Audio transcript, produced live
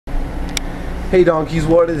Hey donkeys,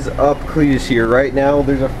 what is up? Cletus here. Right now,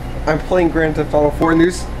 I'm playing Grand Theft Auto 4, and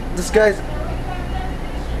this guy's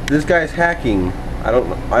hacking. I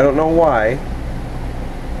don't know why.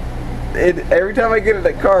 And every time I get in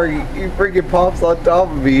that car, he freaking pops on top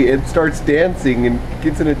of me and starts dancing and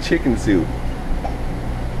gets in a chicken suit.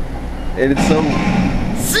 And it's some.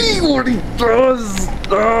 See what he does!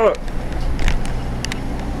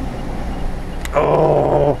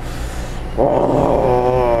 Oh,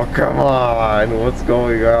 come on! What's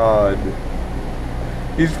going on?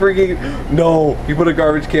 He's freaking. No! He put a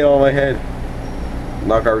garbage can on my head.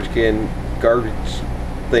 Not garbage can, garbage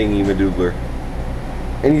thingy madoodler.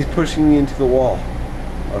 And he's pushing me into the wall.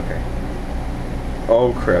 Okay.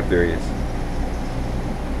 Oh crap, there he is.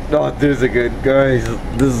 Oh, there's a good guys.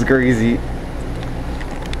 This is crazy.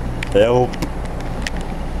 Help.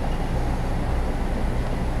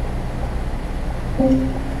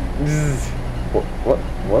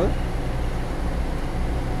 What?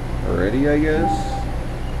 Already, I guess?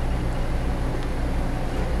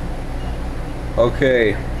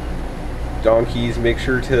 Okay. Donkeys, make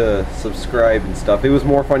sure to subscribe and stuff. It was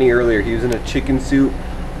more funny earlier. He was in a chicken suit,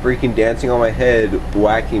 freaking dancing on my head,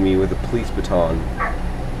 whacking me with a police baton.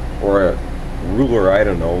 Or a ruler, I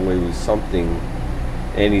don't know. It was something.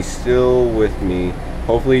 And he's still with me.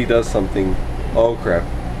 Hopefully he does something. Oh crap.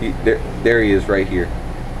 There he is right here.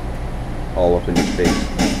 All up in his face.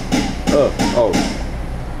 Oh.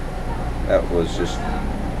 That was just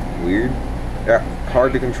weird. Yeah,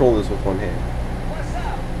 hard to control this with one hand.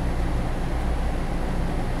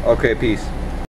 Okay, peace.